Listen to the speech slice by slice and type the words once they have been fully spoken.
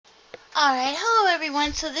Alright, hello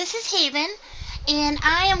everyone. So this is Haven, and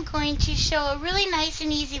I am going to show a really nice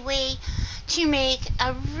and easy way to make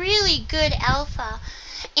a really good alpha.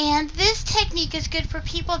 And this technique is good for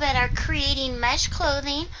people that are creating mesh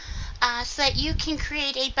clothing, so that you can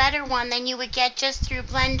create a better one than you would get just through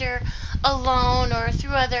Blender alone or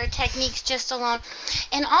through other techniques just alone.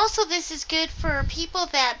 And also this is good for people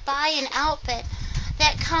that buy an outfit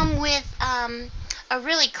that come with a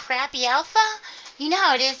really crappy alpha. You know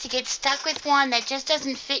how it is to get stuck with one that just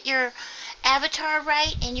doesn't fit your avatar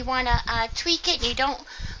right, and you want to tweak it and you don't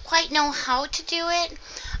quite know how to do it.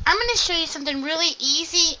 I'm going to show you something really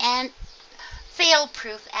easy and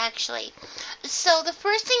fail-proof, actually. So the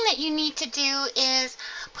first thing that you need to do is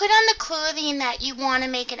put on the clothing that you want to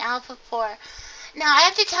make an alpha for. Now I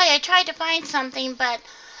have to tell you, I tried to find something, but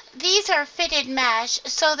these are fitted mesh,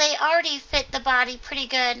 so they already fit the body pretty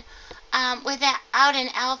good without an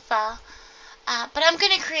alpha. But I'm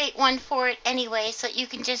going to create one for it anyway, so that you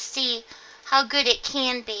can just see how good it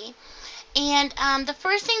can be. And the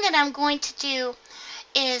first thing that I'm going to do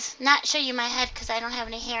is not show you my head because I don't have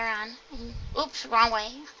any hair on. Oops, wrong way.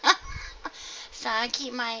 So I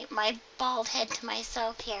keep my bald head to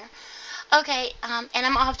myself here. Okay, and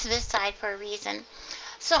I'm off to this side for a reason.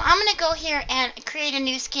 So I'm going to go here and create a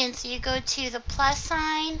new skin. So you go to the plus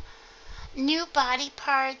sign, new body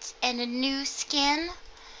parts, and a new skin.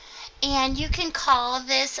 And you can call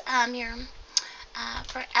this your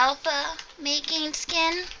for alpha making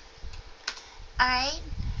skin. Alright,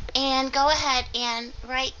 and go ahead and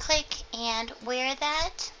right click and wear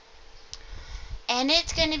that. And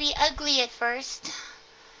it's going to be ugly at first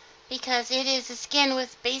because it is a skin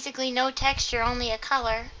with basically no texture, only a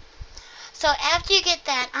color. So after you get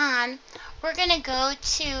that on, we're going to go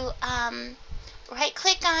to right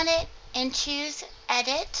click on it and choose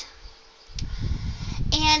edit.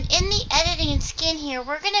 And in the editing skin here,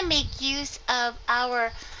 we're going to make use of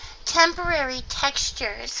our temporary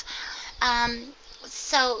textures.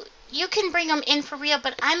 So you can bring them in for real,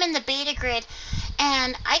 but I'm in the beta grid,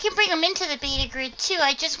 and I can bring them into the beta grid too.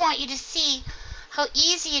 I just want you to see how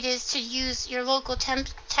easy it is to use your local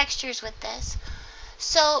textures with this.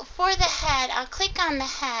 So for the head, I'll click on the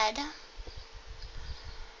head,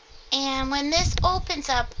 and when this opens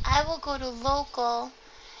up, I will go to local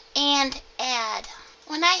and add.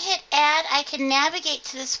 When I hit add, I can navigate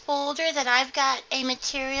to this folder that I've got a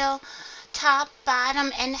material top,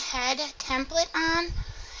 bottom, and head template on.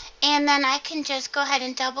 And then I can just go ahead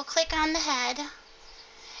and double click on the head.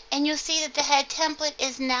 And you'll see that the head template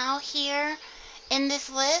is now here in this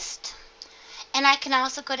list. And I can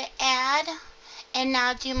also go to add and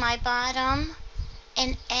now do my bottom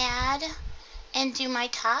and add and do my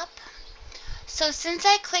top. So since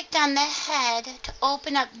I clicked on the head to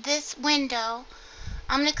open up this window,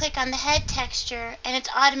 I'm going to click on the head texture, and it's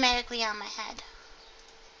automatically on my head.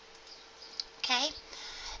 Okay?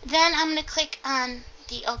 Then I'm going to click on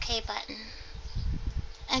the OK button.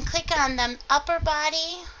 And click on the upper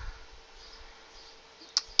body.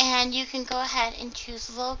 And you can go ahead and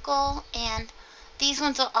choose local. And these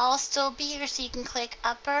ones will all still be here, so you can click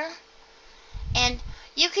upper. And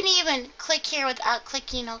you can even click here without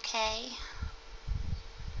clicking OK.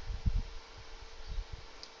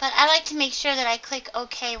 But I like to make sure that I click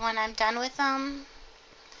OK when I'm done with them.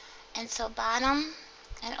 And so bottom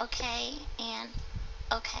and OK and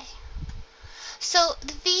OK. So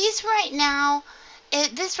these right now,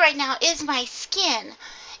 this right now is my skin.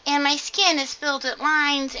 And my skin is filled with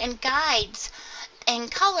lines and guides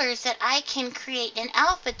and colors that I can create an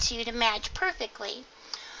alpha to match perfectly.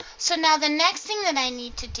 So now the next thing that I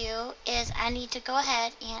need to do is I need to go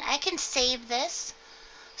ahead and I can save this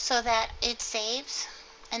so that it saves.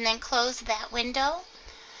 And then close that window,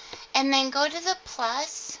 and then go to the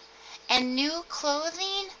plus and new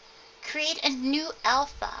clothing, create a new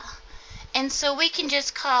alpha. And so we can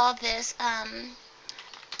just call this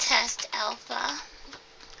test alpha.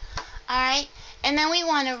 Alright, and then we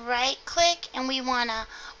want to right click and we want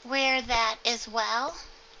to wear that as well.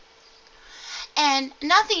 And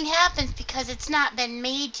nothing happens because it's not been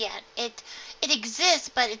made yet. It exists,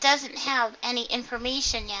 but it doesn't have any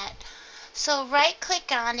information yet. So right click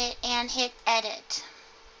on it and hit edit.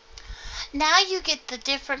 Now you get the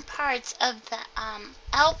different parts of the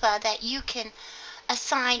alpha that you can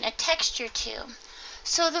assign a texture to.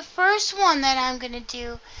 So the first one that I'm going to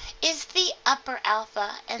do is the upper alpha.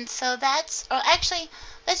 And so that's, or actually,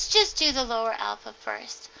 let's just do the lower alpha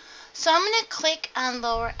first. So I'm going to click on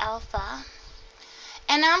lower alpha.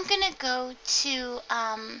 And I'm going to go to,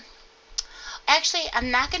 actually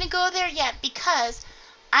I'm not going to go there yet because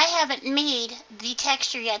I haven't made the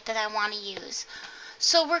texture yet that I want to use.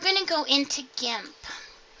 So we're going to go into GIMP.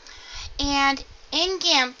 And in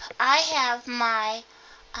GIMP, I have my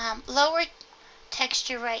lower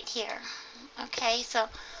texture right here. Okay, so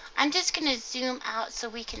I'm just going to zoom out so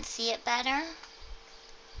we can see it better.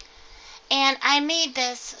 And I made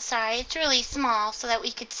this, sorry, it's really small so that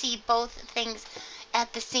we could see both things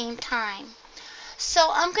at the same time. So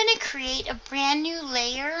I'm going to create a brand new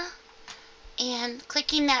layer, and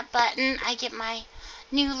clicking that button, I get my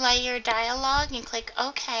new layer dialog and click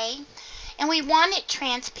OK. And we want it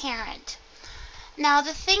transparent. Now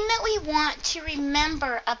the thing that we want to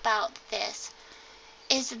remember about this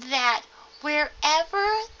is that wherever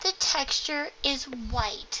the texture is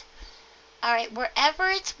white, alright, wherever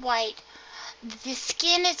it's white, the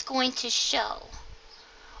skin is going to show.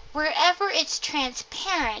 Wherever it's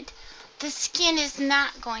transparent, the skin is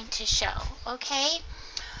not going to show, okay?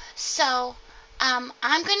 So I'm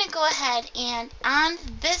going to go ahead and on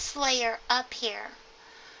this layer up here,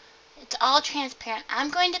 it's all transparent, I'm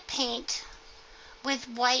going to paint with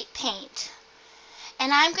white paint.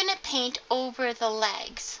 And I'm going to paint over the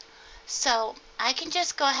legs. So I can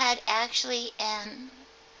just go ahead actually, and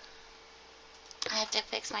I have to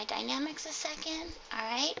fix my dynamics a second,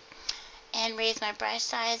 alright? And raise my brush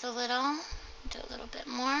size a little, do a little bit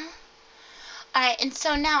more. Alright, and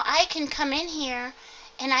so now I can come in here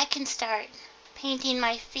and I can start painting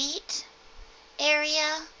my feet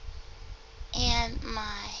area and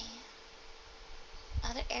my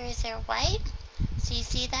other areas there white. So you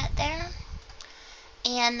see that there?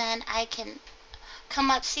 And then I can come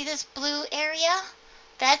up, see this blue area?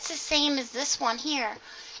 That's the same as this one here.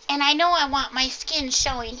 And I know I want my skin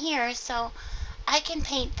showing here, so I can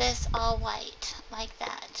paint this all white like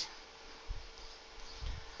that.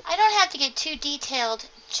 I don't have to get too detailed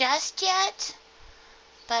just yet,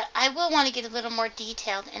 but I will want to get a little more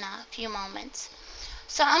detailed in a few moments.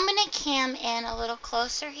 So I'm going to cam in a little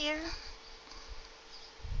closer here.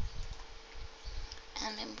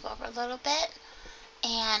 And then move over a little bit.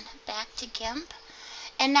 And back to GIMP.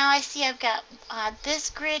 And now I see I've got this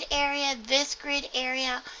grid area,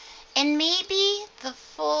 and maybe the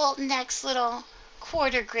full next little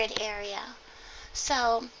quarter grid area.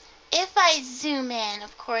 So if I zoom in,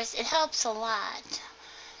 of course, it helps a lot.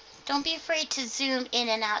 Don't be afraid to zoom in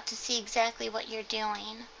and out to see exactly what you're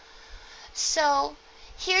doing. So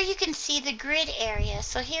here you can see the grid area.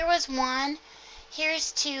 So here was 1,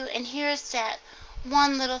 here's 2, and here's that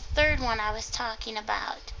one little third one I was talking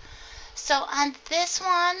about. So on this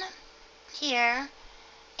one here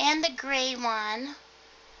and the gray one,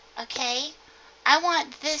 okay, I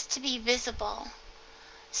want this to be visible.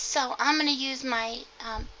 So I'm going to use my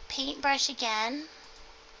paintbrush again,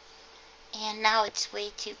 and now it's way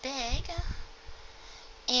too big,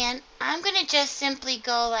 and I'm going to just simply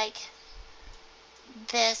go like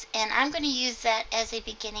this, and I'm going to use that as a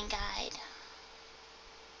beginning guide.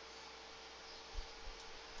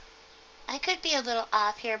 I could be a little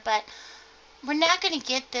off here, but we're not going to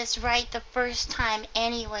get this right the first time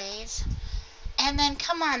anyways. And then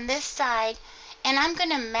come on this side, and I'm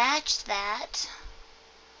going to match that.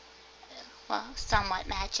 Well, somewhat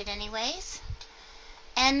match it anyways.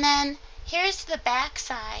 And then here's the back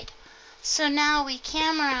side. So now we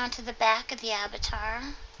cam around to the back of the avatar.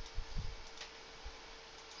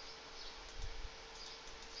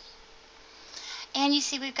 And you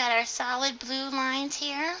see we've got our solid blue lines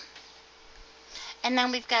here. And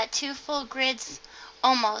then we've got 2 full grids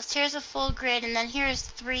almost. Here's a full grid, and then here's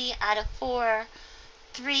 3 out of 4,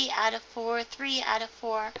 3 out of 4, 3 out of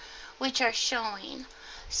 4, which are showing.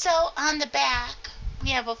 So on the back, we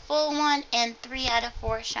have a full one and 3 out of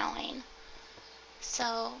 4 showing.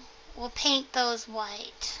 So we'll paint those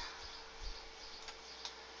white.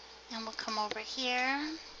 And we'll come over here.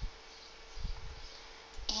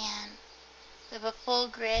 And we have a full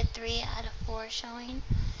grid, 3 out of 4 showing.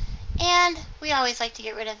 And we always like to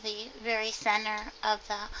get rid of the very center of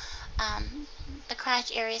the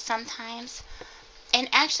crotch area sometimes. And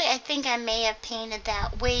actually, I think I may have painted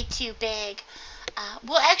that way too big.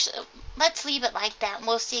 Well, actually, let's leave it like that, and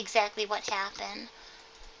we'll see exactly what happened,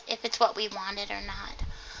 if it's what we wanted or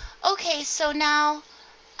not. Okay, so now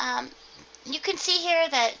you can see here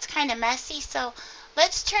that it's kind of messy. So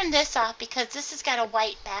let's turn this off because this has got a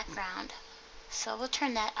white background. So we'll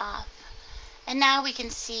turn that off. And now we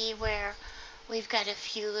can see where we've got a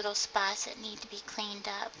few little spots that need to be cleaned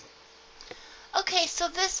up. Okay, so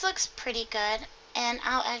this looks pretty good, and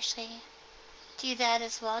I'll actually do that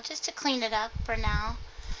as well just to clean it up for now.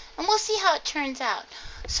 And we'll see how it turns out.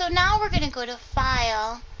 So now we're going to go to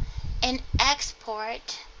File and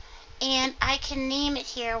Export, and I can name it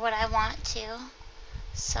here what I want to.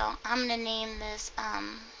 So I'm going to name this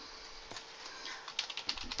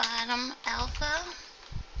Bottom Alpha.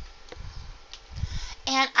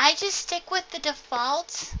 And I just stick with the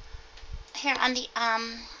defaults here on the,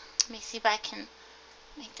 let me see if I can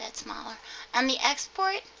make that smaller. On the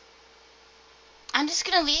export, I'm just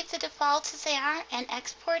going to leave the defaults as they are and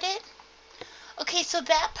export it. Okay, so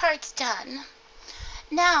that part's done.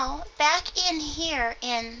 Now, back in here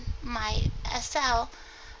in my SL,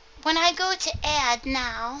 when I go to add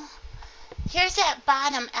now, here's that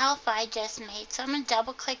bottom alpha I just made. So I'm going to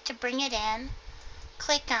double click to bring it in,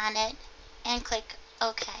 click on it, and click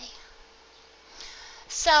OK.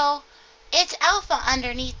 So it's alpha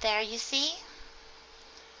underneath there, you see?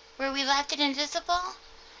 Where we left it invisible.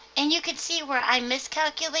 And you can see where I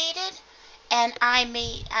miscalculated and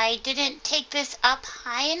I didn't take this up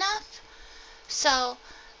high enough. So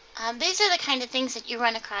these are the kind of things that you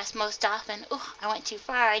run across most often. Oh, I went too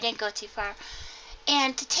far. I didn't go too far.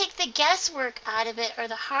 And to take the guesswork out of it or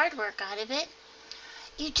the hard work out of it,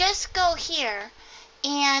 you just go here.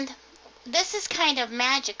 And this is kind of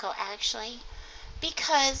magical actually,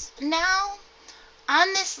 because now on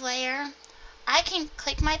this layer, I can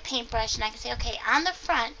click my paintbrush and I can say, okay, on the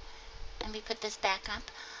front, let me put this back up.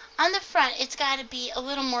 On the front, it's got to be a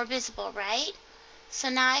little more visible, right? So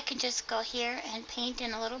now I can just go here and paint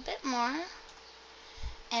in a little bit more.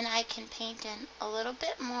 And I can paint in a little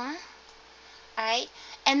bit more. Alright?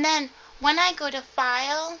 And then when I go to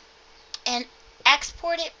File and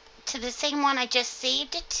export it to the same one I just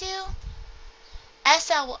saved it to,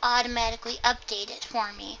 SL will automatically update it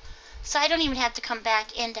for me. So I don't even have to come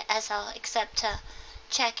back into SL except to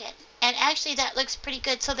check it. And actually that looks pretty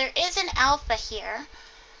good. So there is an alpha here.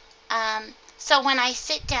 So when I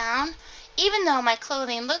sit down, even though my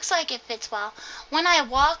clothing looks like it fits well, when I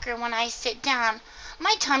walk or when I sit down,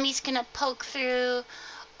 my tummy's going to poke through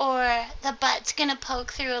or the butt's going to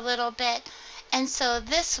poke through a little bit. And so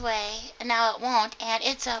this way, now it won't, and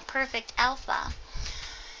it's a perfect alpha.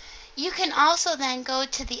 You can also then go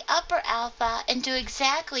to the upper alpha and do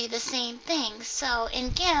exactly the same thing. So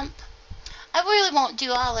in GIMP, I really won't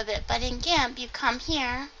do all of it, but in GIMP you come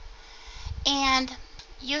here and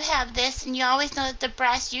you have this, and you always know that the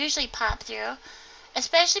breasts usually pop through,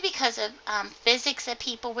 especially because of physics that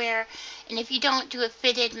people wear. And if you don't do a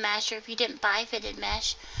fitted mesh, or if you didn't buy fitted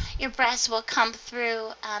mesh, your breasts will come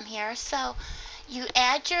through here. So you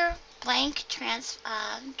add your blank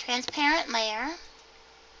transparent layer,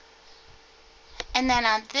 and then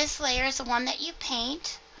on this layer is the one that you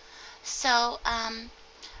paint. So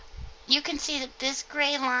you can see that this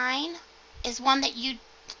gray line is one that you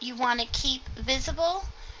want to keep visible.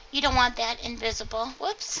 You don't want that invisible.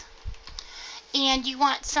 Whoops. And you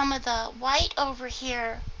want some of the white over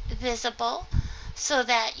here visible so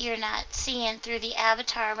that you're not seeing through the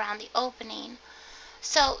avatar around the opening.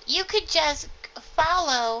 So you could just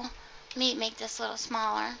follow, let me make this a little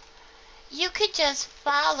smaller. You could just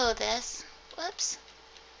follow this, whoops,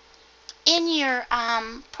 in your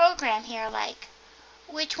program here, like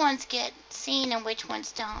which ones get seen and which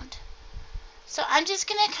ones don't. So I'm just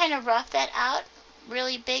going to kind of rough that out,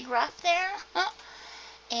 really big rough there.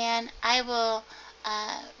 And I will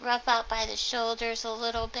rough out by the shoulders a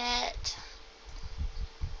little bit.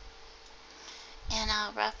 And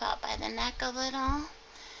I'll rough out by the neck a little.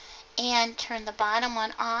 And turn the bottom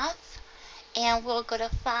one off. And we'll go to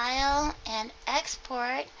File and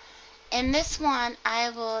Export. And this one I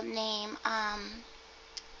will name,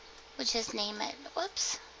 we'll just name it,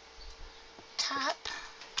 whoops, Top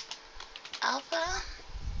Alpha.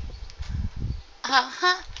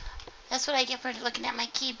 That's what I get for looking at my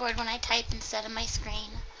keyboard when I type instead of my screen.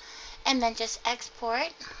 And then just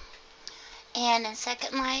export. And in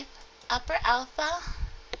Second Life, Upper Alpha.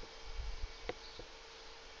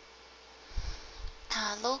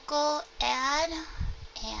 Local, add,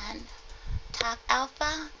 and Top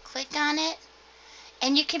Alpha. Click on it.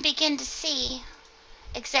 And you can begin to see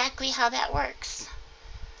exactly how that works.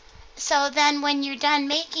 So then when you're done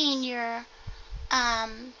making your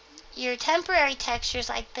temporary textures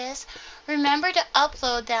like this, remember to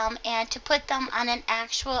upload them and to put them on an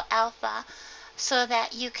actual alpha so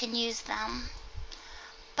that you can use them.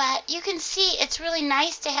 But you can see it's really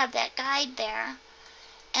nice to have that guide there.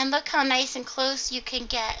 And look how nice and close you can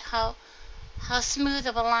get, how smooth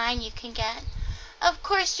of a line you can get. Of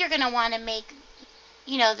course you're going to want to make,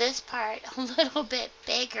 this part a little bit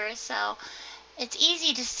bigger, so it's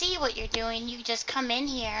easy to see what you're doing. You just come in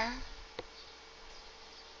here,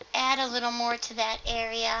 add a little more to that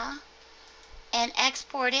area, and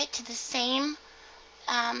export it to the same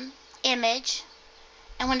image.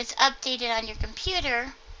 And when it's updated on your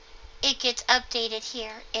computer, it gets updated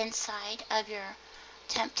here inside of your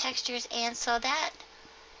temp textures. And so that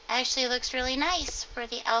actually looks really nice for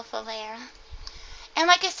the alpha layer. And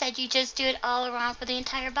like I said, you just do it all around for the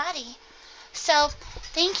entire body. So,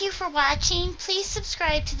 thank you for watching. Please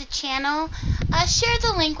subscribe to the channel. Share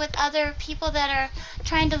the link with other people that are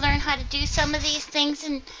trying to learn how to do some of these things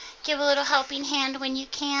and give a little helping hand when you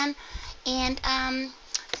can. And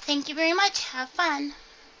thank you very much. Have fun.